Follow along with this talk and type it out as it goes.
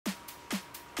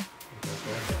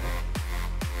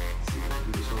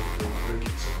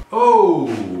Oh!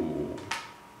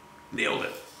 Nailed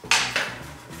it.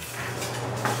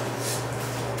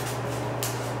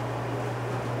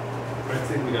 I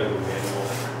think we gotta go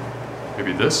manual.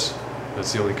 Maybe this?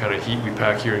 That's the only kind of heat we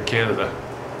pack here in Canada.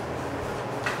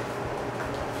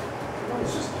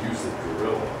 Let's just use the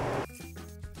drill.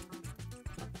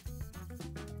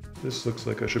 This looks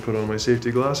like I should put on my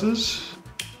safety glasses.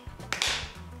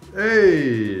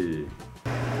 Hey!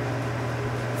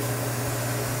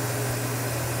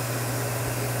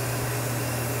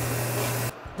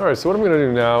 All right, so what I'm gonna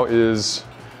do now is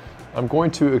I'm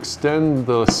going to extend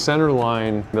the center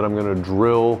line that I'm gonna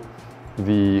drill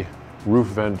the roof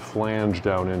vent flange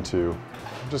down into.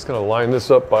 I'm just gonna line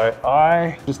this up by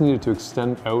eye. Just need it to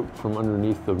extend out from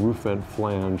underneath the roof vent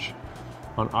flange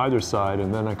on either side,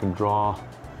 and then I can draw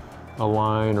a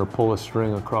line or pull a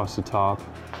string across the top.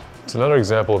 It's another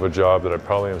example of a job that I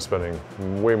probably am spending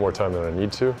way more time than I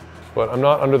need to, but I'm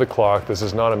not under the clock. This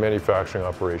is not a manufacturing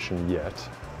operation yet.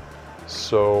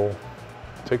 So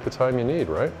take the time you need,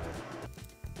 right?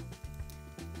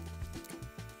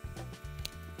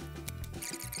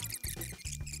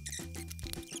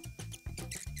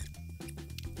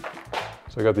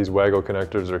 So I got these Wago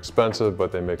connectors. They're expensive,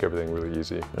 but they make everything really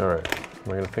easy. All right,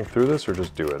 am I gonna think through this or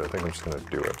just do it? I think I'm just gonna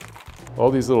do it.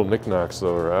 All these little knickknacks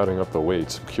though are adding up the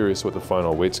weights. I'm curious what the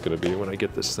final weight's gonna be when I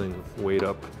get this thing weighed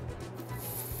up.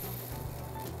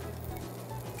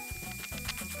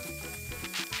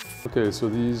 Okay, so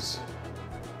these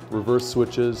reverse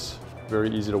switches, very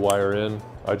easy to wire in.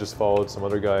 I just followed some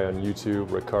other guy on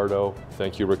YouTube, Ricardo.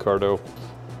 Thank you, Ricardo.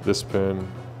 This pin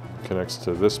connects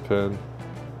to this pin,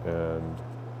 and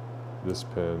this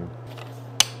pin.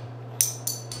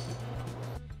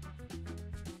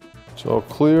 It's all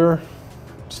clear.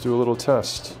 Let's do a little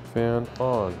test. Fan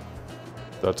on.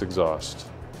 That's exhaust.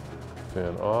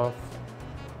 Fan off.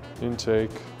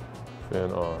 Intake.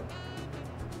 Fan on.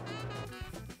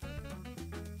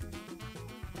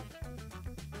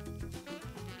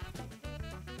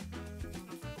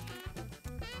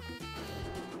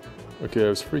 Okay, I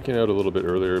was freaking out a little bit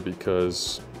earlier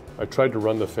because I tried to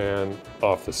run the fan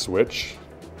off the switch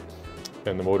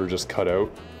and the motor just cut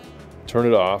out. Turn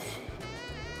it off,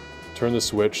 turn the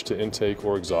switch to intake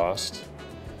or exhaust,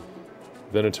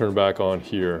 then it turned back on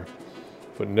here,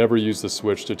 but never use the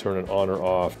switch to turn it on or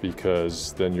off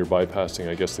because then you're bypassing,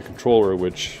 I guess, the controller,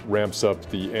 which ramps up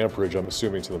the amperage, I'm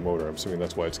assuming, to the motor. I'm assuming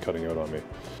that's why it's cutting out on me.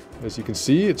 As you can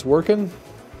see, it's working.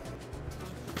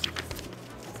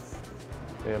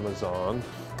 Amazon.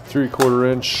 3/4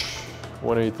 inch,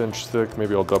 1/8 inch thick.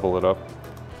 Maybe I'll double it up.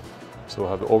 So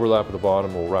we'll have the overlap at the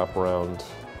bottom, we'll wrap around.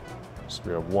 So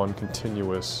we have one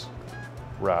continuous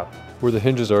wrap. Where the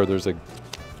hinges are, there's a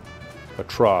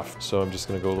trough. So I'm just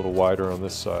gonna go a little wider on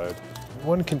this side.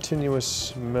 One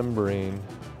continuous membrane.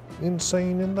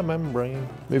 Insane in the membrane.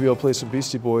 Maybe I'll play some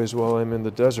Beastie Boys while I'm in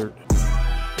the desert.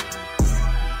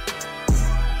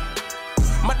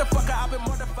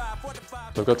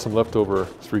 So I've got some leftover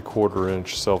 3/4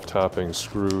 inch self-tapping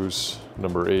screws,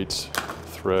 number 8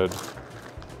 thread.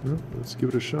 Well, let's give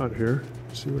it a shot here,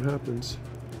 see what happens.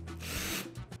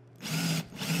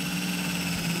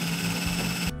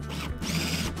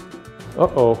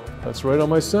 Uh-oh, that's right on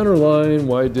my center line.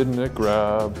 Why didn't it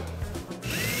grab?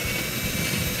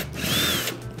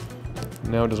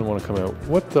 Now it doesn't want to come out.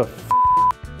 What the f?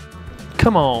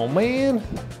 Come on, man.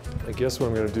 I guess what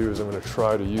I'm going to do is I'm going to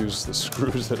try to use the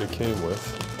screws that it came with.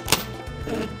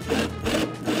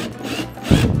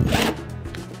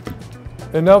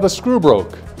 And now the screw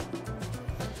broke.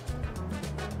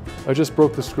 I just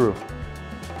broke the screw.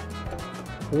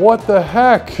 What the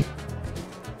heck?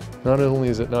 Not only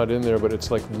is it not in there, but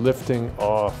it's like lifting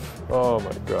off. Oh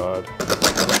my God.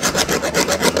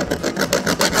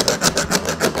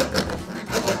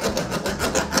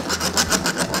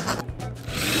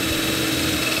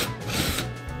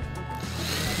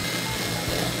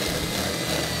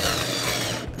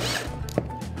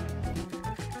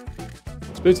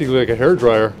 Basically like a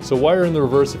hairdryer. So wire in the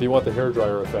reverse if you want the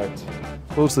hairdryer effect.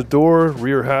 Close the door,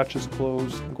 rear hatch is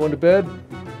closed. I'm going to bed.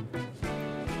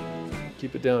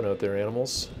 Keep it down out there,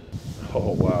 animals.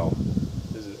 Oh wow,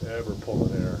 is it ever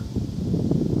pulling air.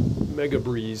 Mega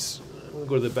breeze. I'm gonna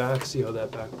go to the back, see how that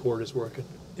back port is working.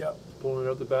 Yep, pulling it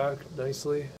out the back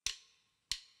nicely.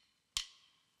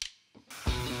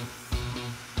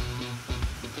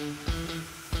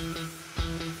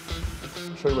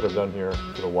 Show you what I've done here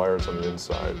for the wires on the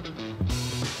inside.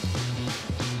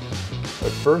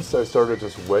 At first I started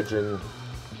just wedging,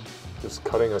 just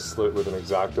cutting a slit with an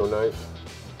X-Acto knife.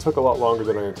 It took a lot longer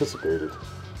than I anticipated.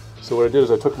 So what I did is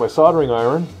I took my soldering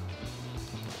iron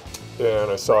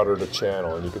and I soldered a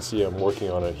channel, and you can see I'm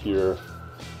working on it here.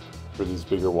 for these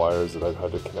bigger wires that I've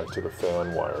had to connect to the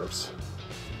fan wires.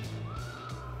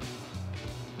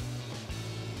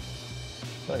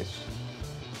 Nice.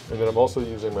 And then I'm also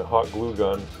using my hot glue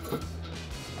gun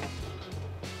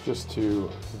just to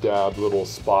dab little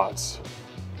spots.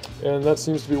 And that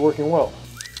seems to be working well.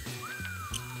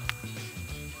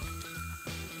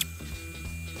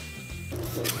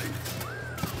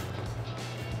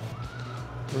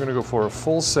 We're gonna go for a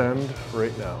full send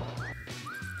right now.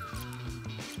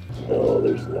 No,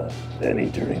 there's not any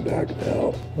turning back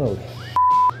now. Oh,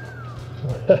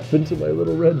 what happened to my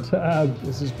little red tab?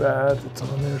 This is bad. It's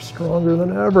on there stronger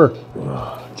than ever.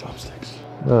 Oh, chopsticks.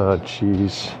 Oh,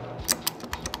 jeez.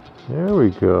 There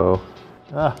we go.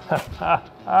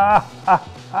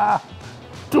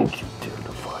 Don't you dare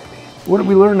defy me. What did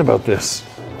we learn about this?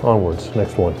 Onwards,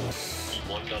 next one.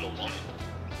 One got a one.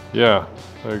 Yeah,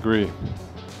 I agree.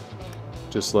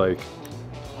 Just like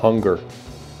hunger.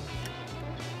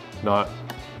 Not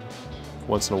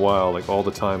once in a while, like all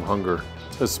the time hunger.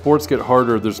 As sports get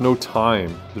harder, there's no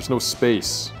time, there's no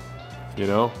space, you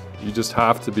know? You just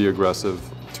have to be aggressive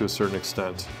to a certain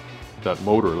extent. That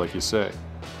motor, like you say.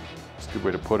 It's a good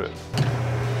way to put it.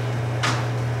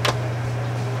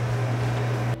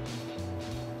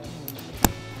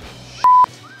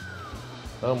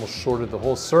 I almost shorted the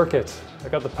whole circuit. I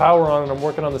got the power on and I'm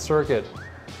working on the circuit.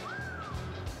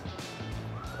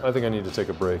 I think I need to take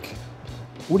a break.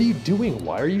 What are you doing,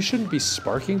 wire? You shouldn't be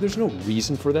sparking. There's no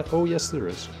reason for that. Oh, yes, there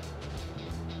is.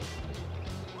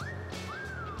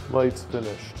 Lights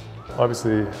finished.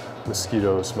 Obviously,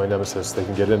 mosquitoes, my nemesis, they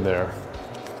can get in there.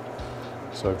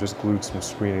 So I've just glued some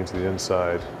screening to the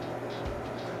inside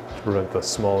to prevent the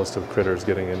smallest of critters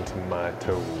getting into my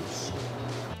toes.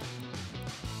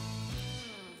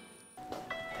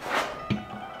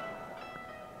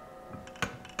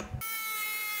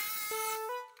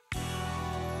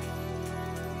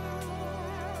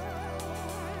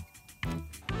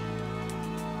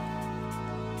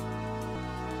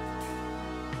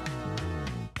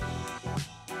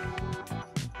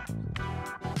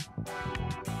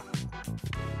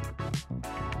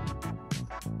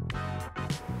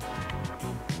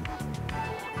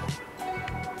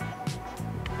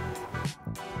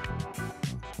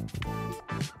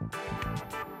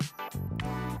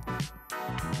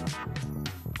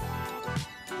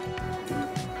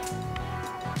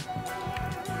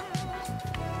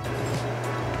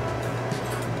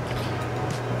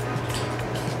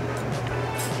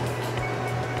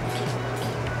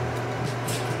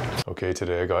 Okay,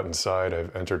 today I got inside,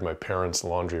 I've entered my parents'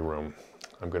 laundry room.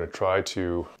 I'm gonna try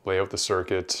to lay out the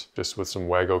circuit just with some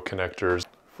Wago connectors.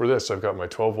 For this, I've got my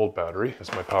 12-volt battery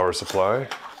as my power supply.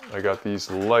 I got these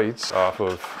lights off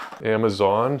of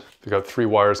Amazon. They got 3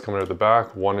 wires coming out the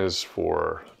back. One is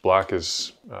for, black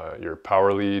is your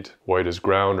power lead, white is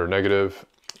ground or negative,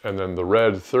 and then the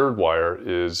red third wire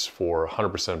is for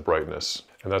 100% brightness.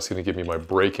 And that's gonna give me my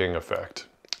braking effect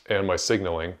and my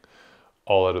signaling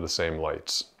all out of the same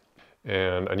lights.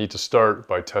 And I need to start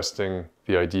by testing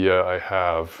the idea I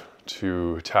have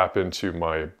to tap into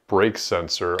my brake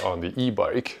sensor on the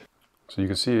e-bike. So you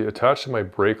can see attached to my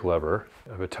brake lever,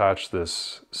 I've attached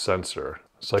this sensor.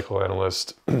 Cycle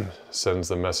Analyst sends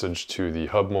the message to the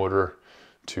hub motor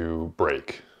to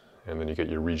brake. And then you get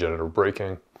your regenerative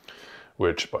braking,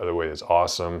 which by the way is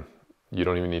awesome. You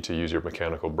don't even need to use your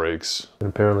mechanical brakes. And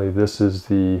apparently this is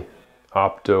the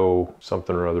opto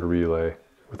something or other relay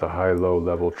with a high-low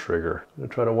level trigger. I'm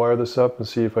gonna try to wire this up and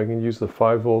see if I can use the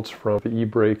 5 volts from the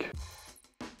e-brake.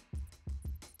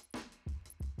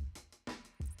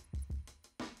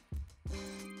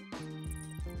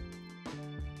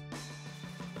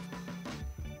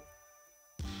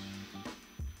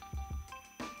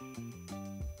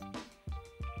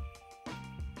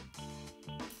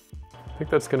 I think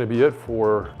that's gonna be it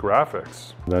for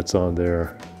graphics. That's on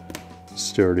there.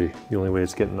 Sturdy. The only way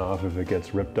it's getting off if it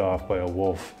gets ripped off by a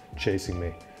wolf chasing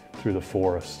me through the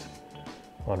forest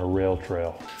on a rail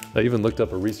trail. I even looked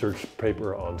up a research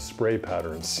paper on spray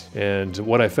patterns. And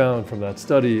what I found from that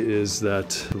study is that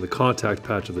the contact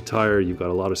patch of the tire, you've got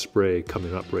a lot of spray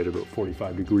coming up right about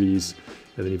 45 degrees.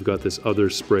 And then you've got this other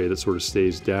spray that sort of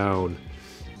stays down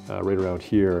right around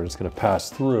here and it's gonna pass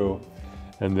through.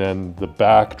 And then the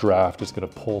back draft is gonna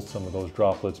pull some of those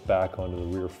droplets back onto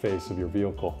the rear face of your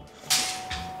vehicle.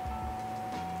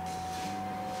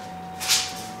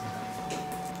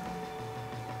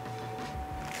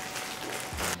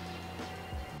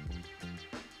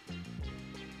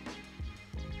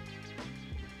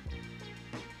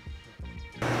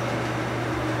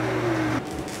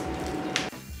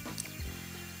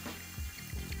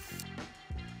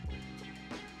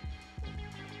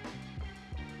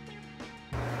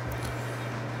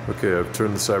 Okay, I've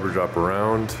turned the Cyberdrop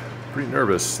around. Pretty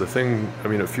nervous. The thing, I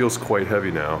mean, it feels quite heavy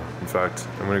now. In fact,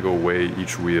 I'm gonna go weigh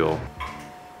each wheel.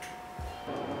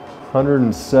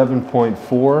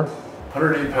 107.4.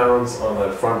 108 pounds on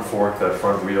that front fork, that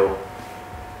front wheel.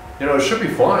 You know, it should be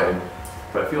fine.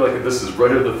 I feel like this is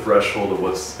right at the threshold of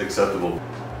what's acceptable.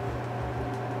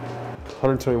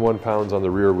 121 pounds on the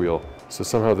rear wheel. So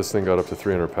somehow this thing got up to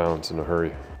 300 pounds in a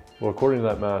hurry. Well, according to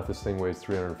that math, this thing weighs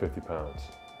 350 pounds.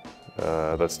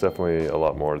 That's definitely a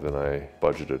lot more than I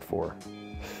budgeted for.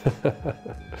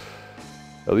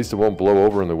 At least it won't blow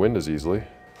over in the wind as easily.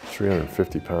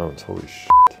 350 pounds, holy shit.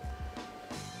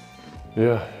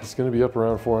 Yeah, it's gonna be up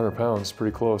around 400 pounds,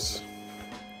 pretty close.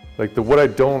 Like what I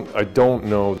don't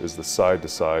know is the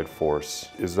side-to-side force.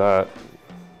 Is that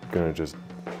gonna just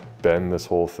bend this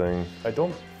whole thing? I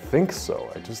don't think so.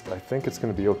 I think it's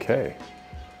gonna be okay.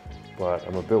 But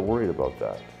I'm a bit worried about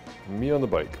that. Me on the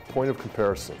bike, point of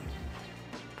comparison.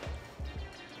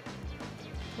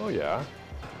 Oh yeah,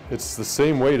 it's the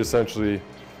same weight essentially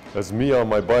as me on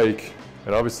my bike,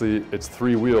 and obviously it's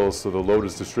 3 wheels, so the load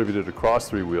is distributed across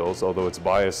 3 wheels, although it's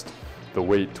biased the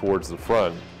weight towards the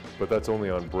front, but that's only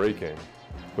on braking.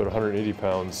 About 180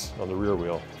 pounds on the rear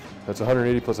wheel. That's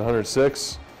 180 plus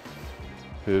 106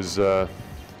 is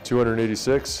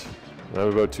 286, and I'm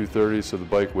about 230, so the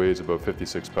bike weighs about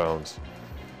 56 pounds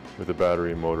with the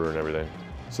battery and motor and everything.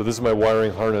 So this is my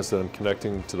wiring harness that I'm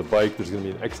connecting to the bike. There's gonna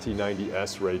be an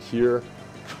XT90S right here.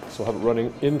 So I'll have it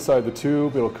running inside the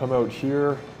tube. It'll come out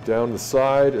here, down the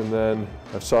side, and then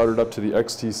I've soldered up to the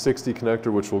XT60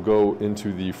 connector, which will go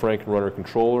into the Frankenrunner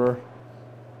controller.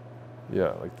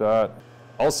 Yeah, like that.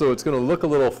 Also, it's gonna look a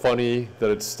little funny that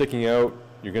it's sticking out.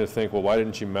 You're gonna think, well, why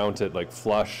didn't you mount it like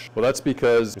flush? Well, that's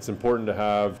because it's important to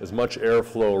have as much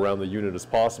airflow around the unit as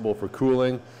possible for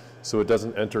cooling, so it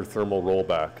doesn't enter thermal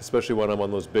rollback, especially when I'm on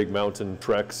those big mountain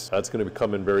treks. That's going to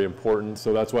become very important,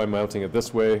 so that's why I'm mounting it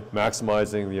this way,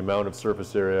 maximizing the amount of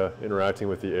surface area interacting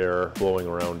with the air blowing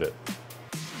around it.